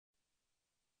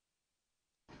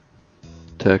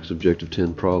TAKS Objective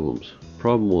 10 Problems.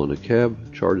 Problem 1. A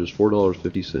cab charges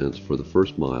 $4.50 for the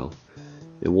first mile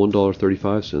and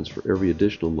 $1.35 for every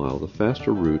additional mile. The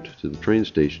faster route to the train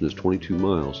station is 22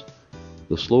 miles.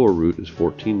 The slower route is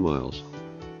 14 miles.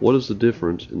 What is the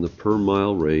difference in the per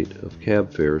mile rate of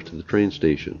cab fares to the train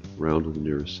station? Round to the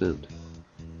nearest cent.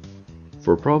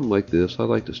 For a problem like this, I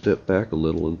like to step back a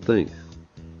little and think.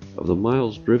 Of the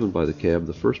miles driven by the cab,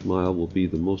 the first mile will be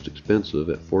the most expensive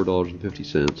at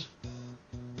 $4.50.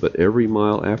 But every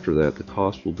mile after that, the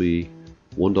cost will be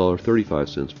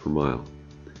 $1.35 per mile.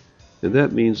 And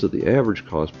that means that the average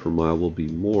cost per mile will be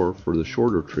more for the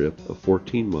shorter trip of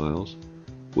 14 miles,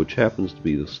 which happens to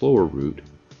be the slower route.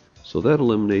 So that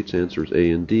eliminates answers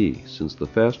A and D, since the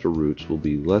faster routes will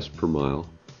be less per mile,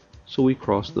 so we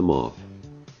cross them off.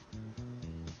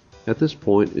 At this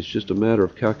point, it's just a matter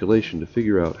of calculation to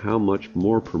figure out how much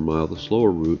more per mile the slower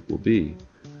route will be.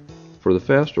 For the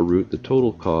faster route, the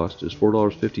total cost is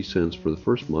 $4.50 for the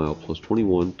first mile plus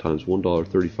 21 times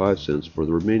 $1.35 for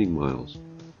the remaining miles.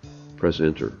 Press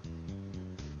enter.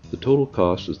 The total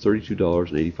cost is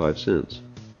 $32.85.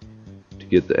 To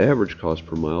get the average cost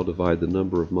per mile, divide the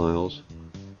number of miles,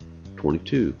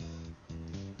 22.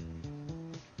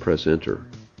 Press enter.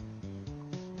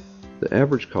 The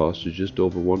average cost is just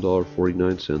over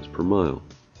 $1.49 per mile.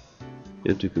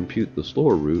 And to compute the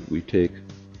slower route, we take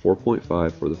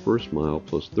 4.5 for the first mile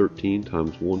plus 13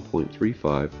 times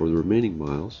 1.35 for the remaining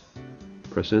miles.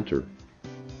 Press enter.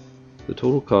 The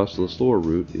total cost of the slower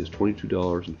route is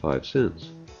 $22.05.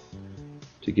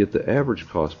 To get the average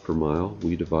cost per mile,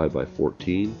 we divide by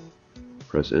 14.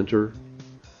 Press enter.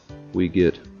 We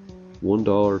get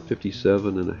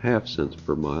 $1.57.5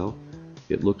 per mile.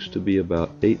 It looks to be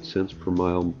about 8 cents per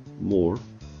mile more,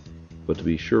 but to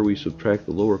be sure we subtract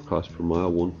the lower cost per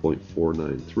mile,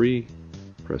 1.493.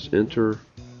 Press enter.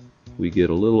 We get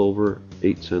a little over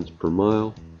 8 cents per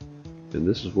mile, and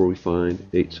this is where we find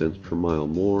 8 cents per mile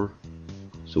more,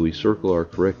 so we circle our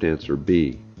correct answer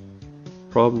B.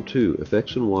 Problem 2. If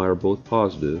x and y are both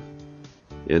positive,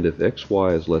 and if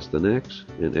xy is less than x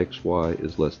and xy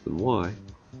is less than y,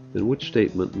 then which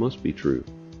statement must be true?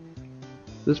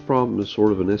 This problem is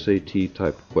sort of an SAT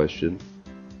type of question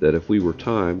that if we were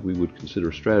timed, we would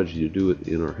consider strategy to do it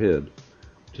in our head.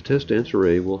 To test answer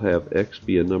A, we'll have x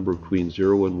be a number between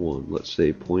 0 and 1, let's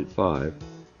say 0.5,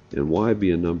 and y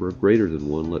be a number greater than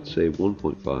 1, let's say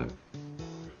 1.5.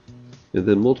 And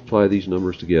then multiply these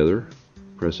numbers together,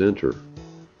 press enter.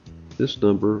 This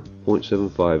number,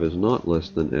 0.75, is not less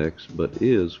than x, but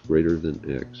is greater than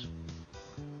x.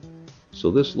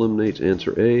 So this eliminates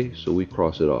answer A, so we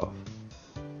cross it off.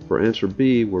 For answer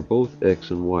B, where both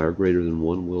x and y are greater than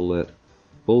 1, we'll let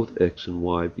both x and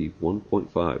y be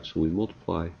 1.5, so we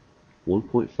multiply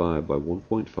 1.5 by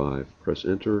 1.5, press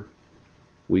enter,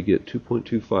 we get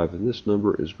 2.25, and this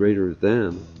number is greater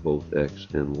than both x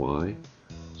and y,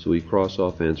 so we cross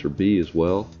off answer B as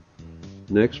well.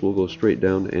 Next we'll go straight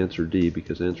down to answer D,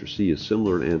 because answer C is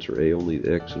similar to answer A, only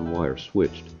the x and y are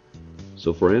switched.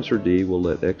 So for answer D, we'll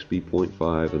let x be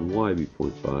 0.5 and y be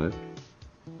 0.5,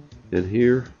 and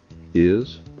here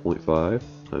is 0.5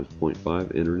 times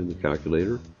 0.5 entered in the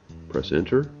calculator. Press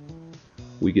enter.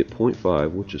 We get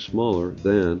 0.5, which is smaller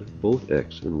than both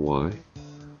x and y.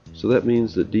 So that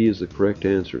means that D is the correct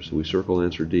answer, so we circle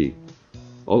answer D.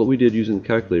 All that we did using the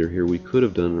calculator here, we could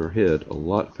have done in our head a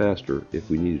lot faster if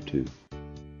we needed to.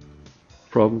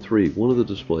 Problem 3. One of the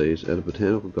displays at a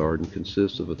botanical garden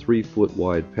consists of a 3-foot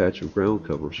wide patch of ground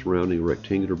cover surrounding a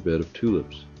rectangular bed of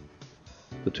tulips.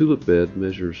 The tulip bed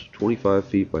measures 25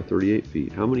 feet by 38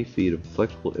 feet. How many feet of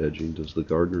flexible edging does the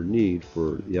gardener need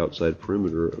for the outside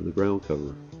perimeter of the ground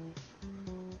cover?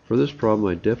 For this problem,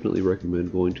 I definitely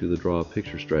recommend going to the draw a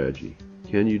picture strategy.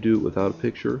 Can you do it without a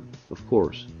picture? Of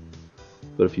course.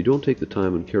 But if you don't take the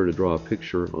time and care to draw a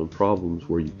picture on problems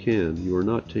where you can, you are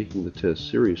not taking the test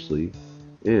seriously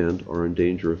and are in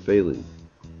danger of failing.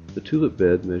 The tulip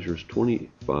bed measures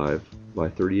 25 by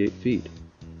 38 feet.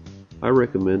 I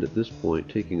recommend at this point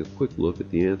taking a quick look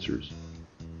at the answers.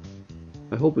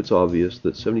 I hope it's obvious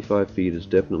that 75 feet is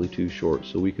definitely too short,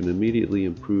 so we can immediately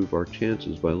improve our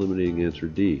chances by eliminating answer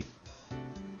D.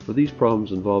 For these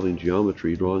problems involving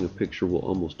geometry, drawing a picture will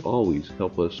almost always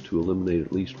help us to eliminate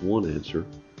at least one answer,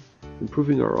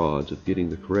 improving our odds of getting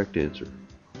the correct answer.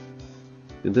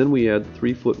 And then we add the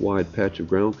 3-foot wide patch of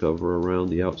ground cover around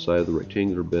the outside of the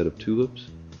rectangular bed of tulips.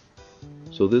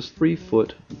 So this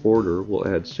 3-foot border will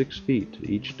add 6 feet to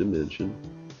each dimension,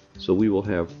 so we will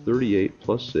have 38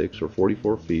 plus 6 or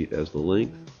 44 feet as the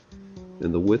length,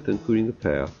 and the width including the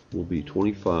path will be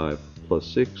 25 plus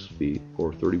 6 feet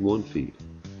or 31 feet.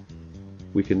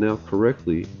 We can now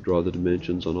correctly draw the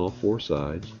dimensions on all four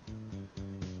sides,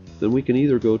 then we can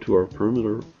either go to our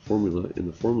perimeter formula in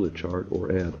the formula chart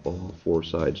or add all four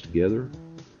sides together,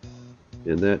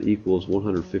 and that equals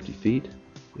 150 feet,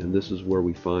 and this is where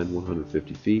we find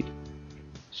 150 feet,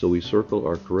 so we circle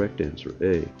our correct answer,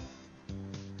 A.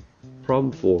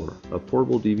 Problem 4. A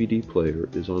portable DVD player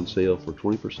is on sale for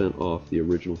 20% off the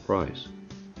original price.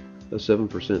 A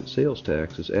 7% sales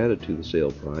tax is added to the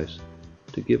sale price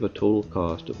to give a total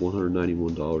cost of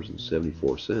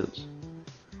 $191.74.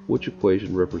 Which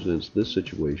equation represents this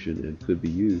situation and could be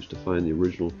used to find the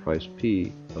original price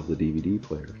P of the DVD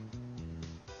player?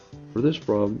 For this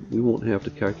problem, we won't have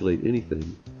to calculate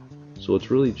anything, so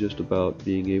it's really just about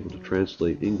being able to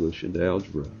translate English into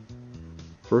algebra.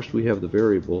 First, we have the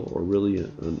variable, or really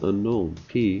an unknown,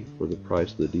 P for the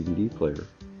price of the DVD player.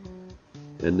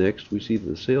 And next, we see that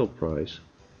the sale price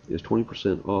is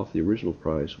 20% off the original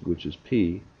price, which is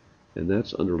P, and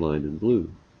that's underlined in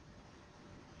blue.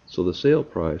 So the sale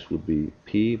price would be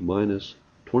P minus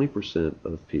 20%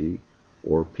 of P,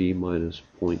 or P minus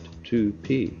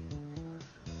 0.2P.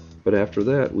 But after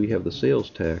that, we have the sales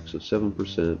tax of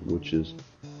 7%, which is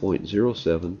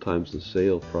 0.07 times the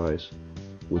sale price,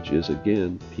 which is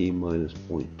again P minus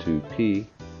 0.2P.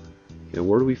 And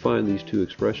where do we find these two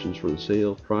expressions for the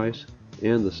sale price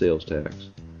and the sales tax?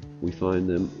 We find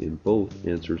them in both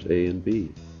answers A and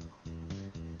B.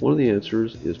 One of the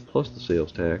answers is plus the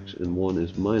sales tax and one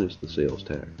is minus the sales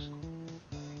tax.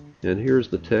 And here's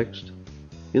the text.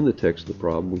 In the text of the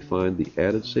problem, we find the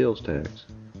added sales tax,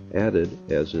 added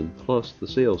as in plus the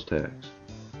sales tax.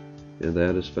 And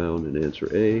that is found in answer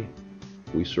A.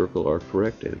 We circle our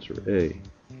correct answer, A.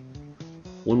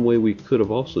 One way we could have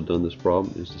also done this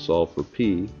problem is to solve for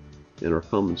P, and our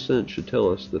common sense should tell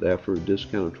us that after a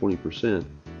discount of 20%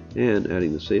 and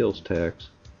adding the sales tax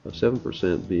of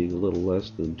 7% being a little less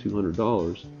than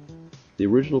 $200, the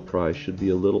original price should be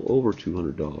a little over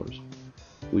 $200.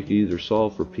 We could either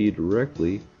solve for P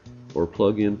directly or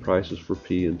plug in prices for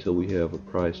P until we have a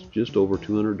price just over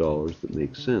 $200 that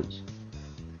makes sense.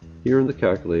 Here in the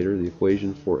calculator, the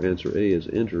equation for answer A is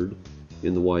entered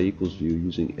in the y equals view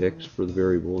using x for the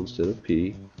variable instead of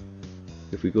P.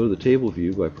 If we go to the table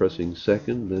view by pressing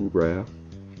second, then graph,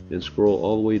 and scroll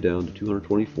all the way down to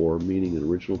 224, meaning an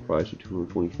original price of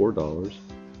 $224,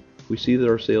 we see that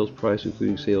our sales price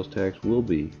including sales tax will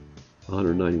be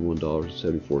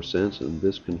 $191.74, and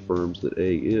this confirms that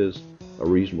A is a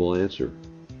reasonable answer.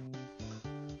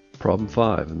 Problem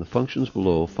 5. In the functions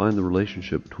below, find the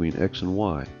relationship between x and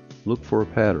y. Look for a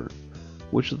pattern.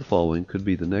 Which of the following could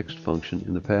be the next function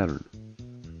in the pattern?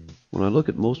 When I look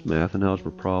at most math and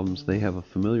algebra problems, they have a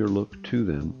familiar look to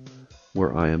them,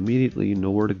 where I immediately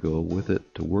know where to go with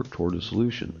it to work toward a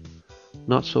solution.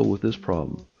 Not so with this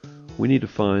problem. We need to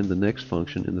find the next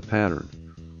function in the pattern.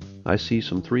 I see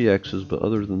some 3x's, but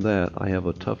other than that, I have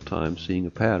a tough time seeing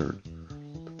a pattern.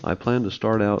 I plan to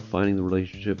start out finding the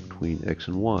relationship between x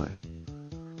and y.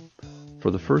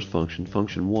 For the first function,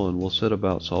 function 1, we'll set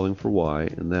about solving for y,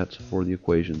 and that's for the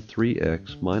equation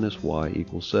 3x minus y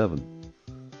equals 7.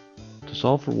 To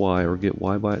solve for y or get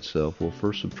y by itself, we'll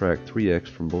first subtract 3x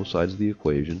from both sides of the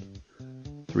equation.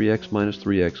 3x minus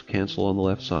 3x cancel on the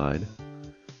left side.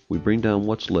 We bring down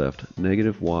what's left,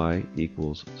 negative y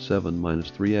equals 7 minus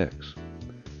 3x.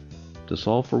 To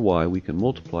solve for y, we can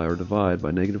multiply or divide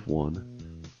by negative 1,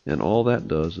 and all that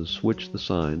does is switch the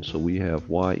sign, so we have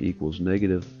y equals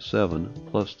negative 7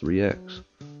 plus 3x.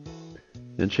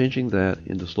 And changing that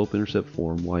into slope-intercept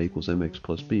form, y equals mx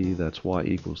plus b, that's y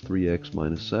equals 3x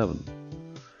minus 7.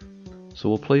 So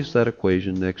we'll place that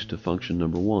equation next to function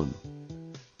number 1.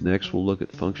 Next we'll look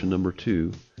at function number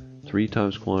 2. 3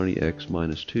 times quantity x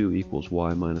minus 2 equals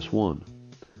y minus 1.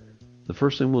 The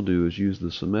first thing we'll do is use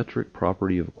the symmetric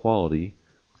property of equality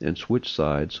and switch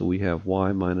sides, so we have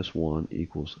y minus 1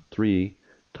 equals 3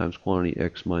 times quantity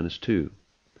x minus 2.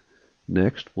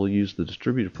 Next, we'll use the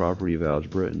distributive property of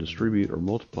algebra and distribute or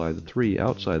multiply the 3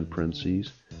 outside the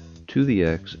parentheses to the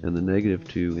x and the negative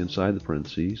 2 inside the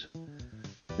parentheses,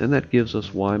 and that gives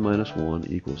us y minus 1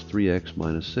 equals 3x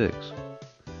minus 6.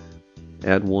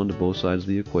 Add 1 to both sides of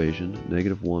the equation,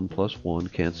 negative 1 plus 1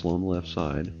 cancel on the left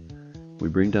side. We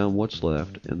bring down what's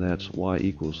left, and that's y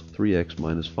equals 3x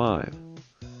minus 5.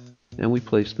 And we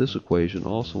place this equation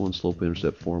also in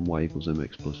slope-intercept form, y equals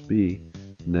mx plus b,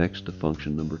 next to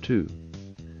function number 2.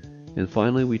 And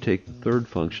finally we take the third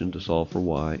function to solve for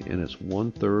y, and it's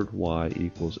 1/3 y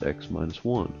equals x minus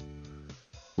 1.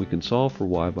 We can solve for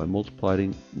y by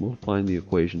multiplying the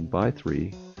equation by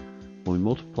 3. When we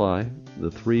multiply, the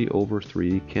 3 over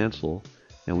 3 cancel,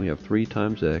 and we have 3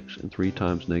 times x and 3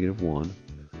 times negative 1.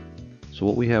 So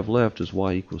what we have left is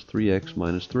y equals 3x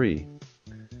minus 3.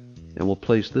 and we'll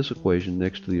place this equation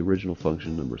next to the original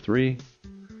function number 3.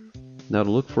 Now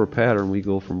to look for a pattern, we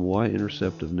go from a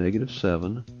y-intercept of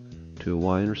 -7 to a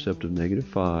y-intercept of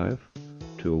 -5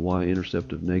 to a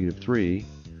y-intercept of -3,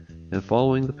 and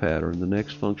following the pattern, the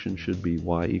next function should be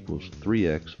y equals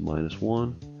 3x minus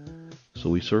 1, so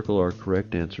we circle our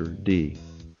correct answer D.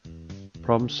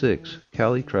 Problem 6.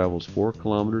 Callie travels 4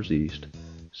 kilometers east,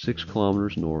 6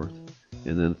 kilometers north,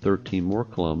 and then 13 more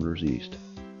kilometers east.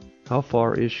 How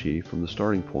far is she from the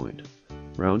starting point?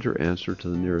 Round your answer to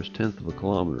the nearest tenth of a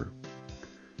kilometer.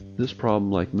 This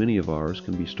problem, like many of ours,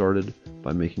 can be started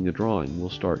by making a drawing. We'll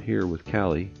start here with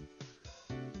Callie.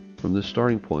 From this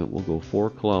starting point, we'll go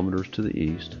 4 kilometers to the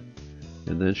east,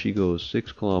 and then she goes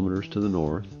 6 kilometers to the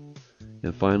north,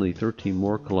 and finally 13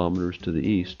 more kilometers to the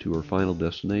east to her final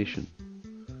destination.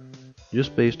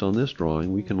 Just based on this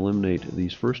drawing, we can eliminate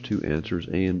these first two answers,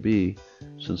 A and B,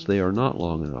 since they are not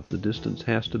long enough. The distance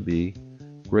has to be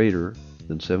greater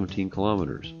than 17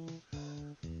 kilometers.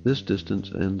 This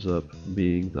distance ends up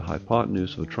being the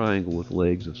hypotenuse of a triangle with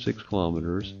legs of 6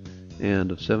 kilometers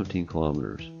and of 17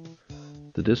 kilometers.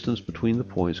 The distance between the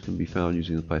points can be found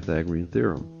using the Pythagorean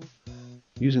theorem.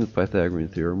 Using the Pythagorean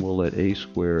theorem, we'll let a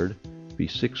squared be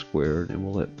 6 squared, and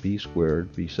we'll let b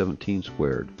squared be 17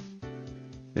 squared.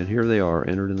 And here they are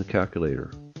entered in the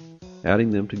calculator. Adding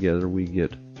them together, we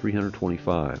get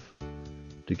 325.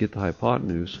 To get the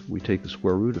hypotenuse, we take the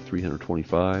square root of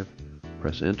 325,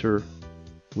 press enter,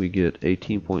 we get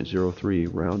 18.03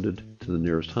 rounded to the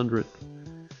nearest hundredth,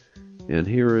 and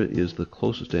here is the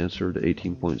closest answer to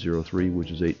 18.03,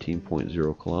 which is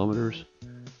 18.0 kilometers,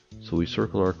 so we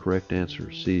circle our correct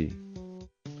answer, C.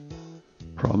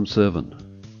 Problem 7.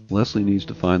 Leslie needs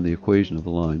to find the equation of the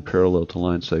line parallel to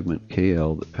line segment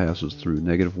KL that passes through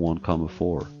 -1,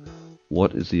 4.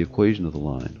 What is the equation of the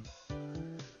line?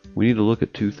 We need to look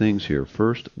at two things here.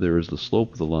 First, there is the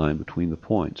slope of the line between the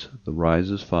points. The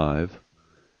rise is 5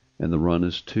 and the run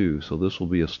is 2, so this will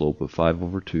be a slope of 5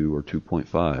 over 2, or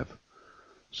 2.5.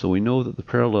 So we know that the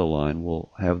parallel line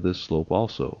will have this slope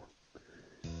also.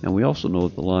 And we also know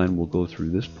that the line will go through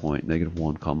this point,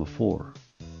 -1, 4.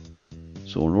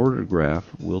 So in order to graph,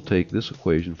 we'll take this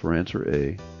equation for answer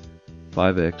A,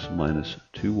 5x minus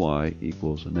 2y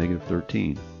equals a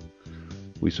 -13.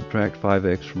 We subtract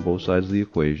 5x from both sides of the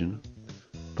equation.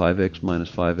 5x minus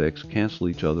 5x cancel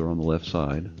each other on the left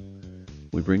side.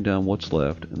 We bring down what's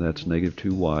left, and that's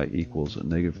 -2y equals a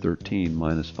 -13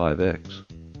 minus 5x.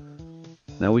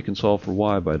 Now we can solve for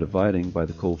y by dividing by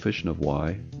the coefficient of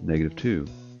y, -2.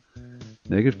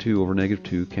 -2 over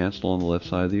 -2 cancel on the left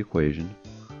side of the equation.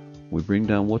 We bring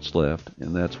down what's left,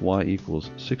 and that's y equals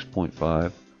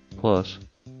 6.5 plus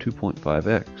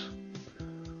 2.5x.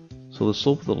 So the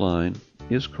slope of the line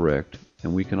is correct,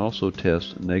 and we can also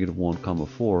test -1,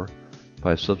 4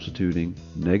 by substituting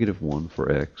 -1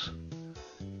 for x,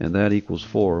 and that equals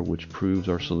 4, which proves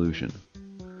our solution.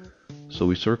 So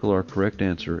we circle our correct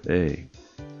answer, A.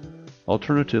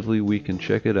 Alternatively, we can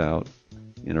check it out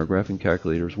in our graphing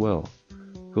calculator as well.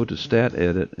 Go to Stat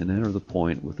Edit and enter the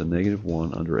point with the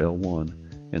 -1 under L1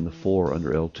 and the 4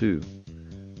 under L2.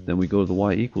 Then we go to the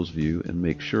y equals view and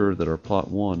make sure that our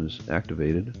plot 1 is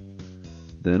activated.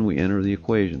 Then we enter the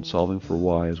equation, solving for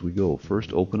y as we go.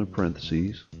 First open a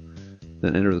parentheses,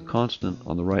 then enter the constant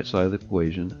on the right side of the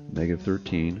equation,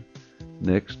 -13.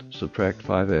 Next, subtract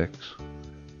 5x,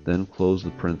 then close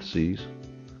the parentheses,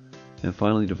 and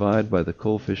finally divide by the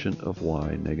coefficient of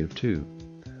y, -2.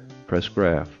 Press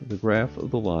graph. The graph of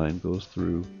the line goes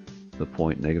through the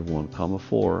point -1,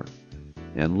 4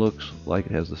 and looks like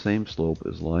it has the same slope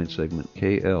as line segment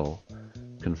KL,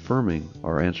 confirming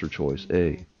our answer choice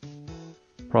A.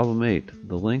 Problem 8.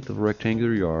 The length of a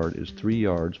rectangular yard is 3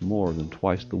 yards more than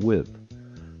twice the width.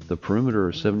 The perimeter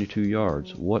is 72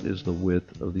 yards. What is the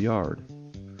width of the yard?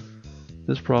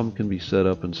 This problem can be set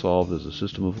up and solved as a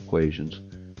system of equations,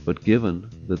 but given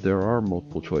that there are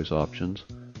multiple choice options,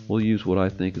 we'll use what I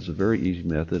think is a very easy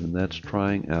method, and that's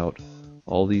trying out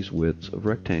all these widths of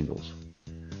rectangles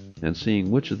and seeing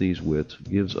which of these widths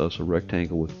gives us a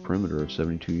rectangle with a perimeter of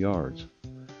 72 yards.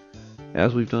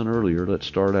 As we've done earlier, let's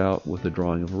start out with a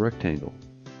drawing of a rectangle.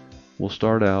 We'll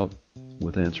start out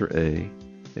with answer A,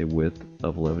 a width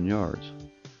of 11 yards.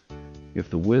 If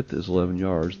the width is 11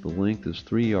 yards, the length is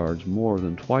 3 yards more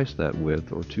than twice that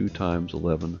width, or 2 times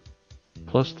 11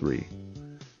 plus 3,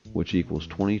 which equals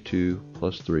 22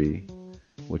 plus 3,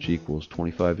 which equals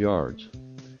 25 yards.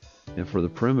 And for the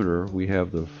perimeter, we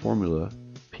have the formula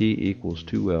P equals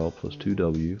 2L plus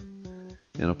 2W,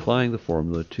 and applying the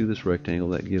formula to this rectangle,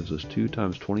 that gives us 2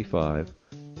 times 25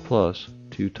 plus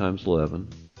 2 times 11,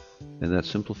 and that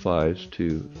simplifies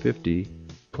to 50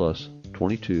 plus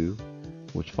 22,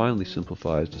 which finally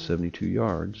simplifies to 72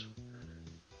 yards.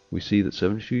 We see that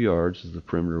 72 yards is the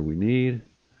perimeter we need,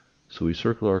 so we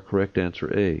circle our correct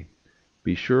answer A.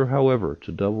 Be sure, however,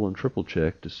 to double and triple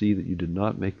check to see that you did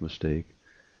not make a mistake,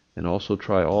 and also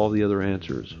try all the other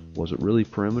answers. Was it really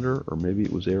perimeter, or maybe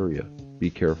it was area? Be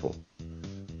careful.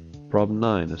 Problem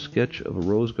 9. A sketch of a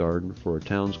rose garden for a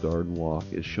town's garden walk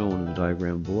is shown in the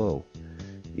diagram below.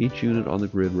 Each unit on the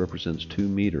grid represents 2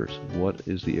 meters. What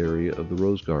is the area of the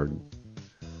rose garden?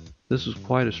 This is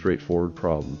quite a straightforward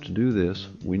problem. To do this,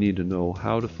 we need to know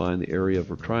how to find the area of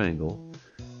a triangle,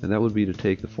 and that would be to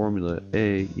take the formula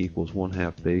A equals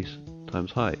 1/2 base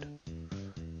times height.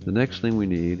 The next thing we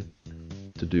need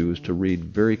to do is to read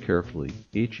very carefully.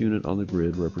 Each unit on the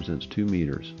grid represents 2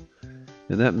 meters,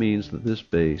 and that means that this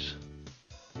base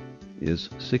is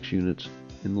 6 units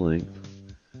in length.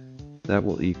 That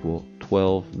will equal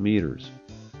 12 meters.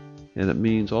 And it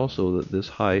means also that this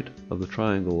height of the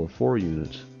triangle of 4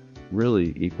 units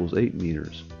really equals 8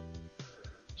 meters.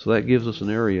 So that gives us an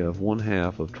area of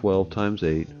 1/2 of 12 times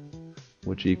 8,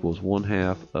 which equals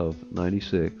 1/2 of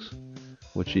 96,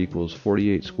 which equals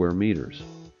 48 square meters.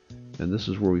 And this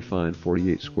is where we find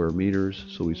 48 square meters,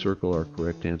 so we circle our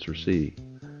correct answer C.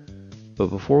 But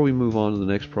before we move on to the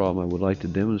next problem, I would like to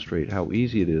demonstrate how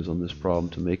easy it is on this problem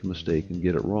to make a mistake and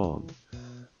get it wrong.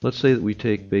 Let's say that we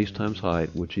take base times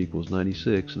height, which equals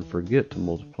 96, and forget to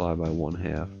multiply by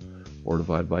 1/2 or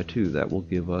divide by 2. That will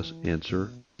give us answer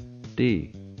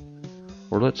D.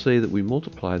 Or let's say that we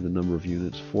multiplied the number of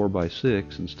units 4 by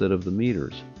 6 instead of the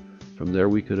meters. From there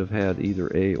we could have had either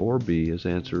A or B as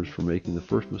answers for making the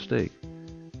first mistake.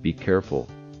 Be careful,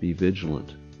 be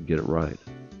vigilant, get it right.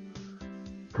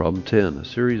 Problem 10. A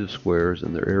series of squares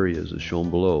and their areas is shown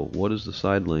below. What is the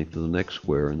side length of the next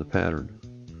square in the pattern?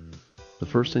 The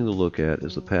first thing to look at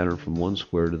is the pattern from one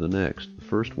square to the next. The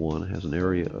first one has an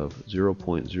area of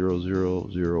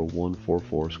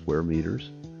 0.000144 square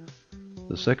meters.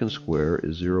 The second square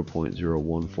is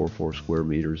 0.0144 square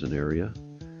meters in area.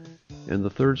 And the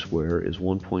third square is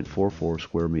 1.44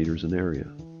 square meters in area.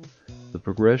 The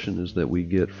progression is that we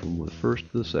get from the first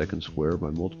to the second square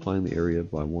by multiplying the area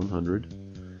by 100,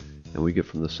 and we get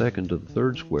from the second to the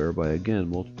third square by again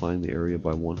multiplying the area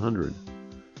by 100.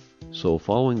 So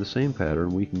following the same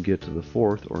pattern, we can get to the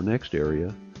fourth or next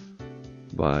area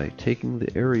by taking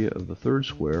the area of the third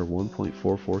square,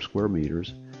 1.44 square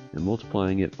meters, and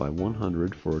multiplying it by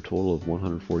 100 for a total of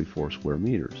 144 square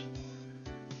meters.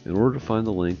 In order to find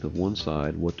the length of one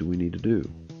side, what do we need to do?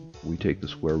 We take the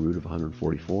square root of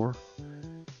 144,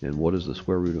 and what is the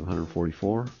square root of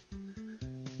 144?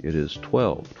 It is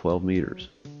 12 meters.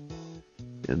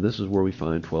 And this is where we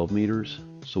find 12 meters,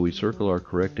 so we circle our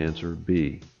correct answer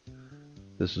B.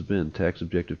 This has been TAKS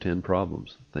Objective 10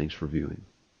 Problems. Thanks for viewing.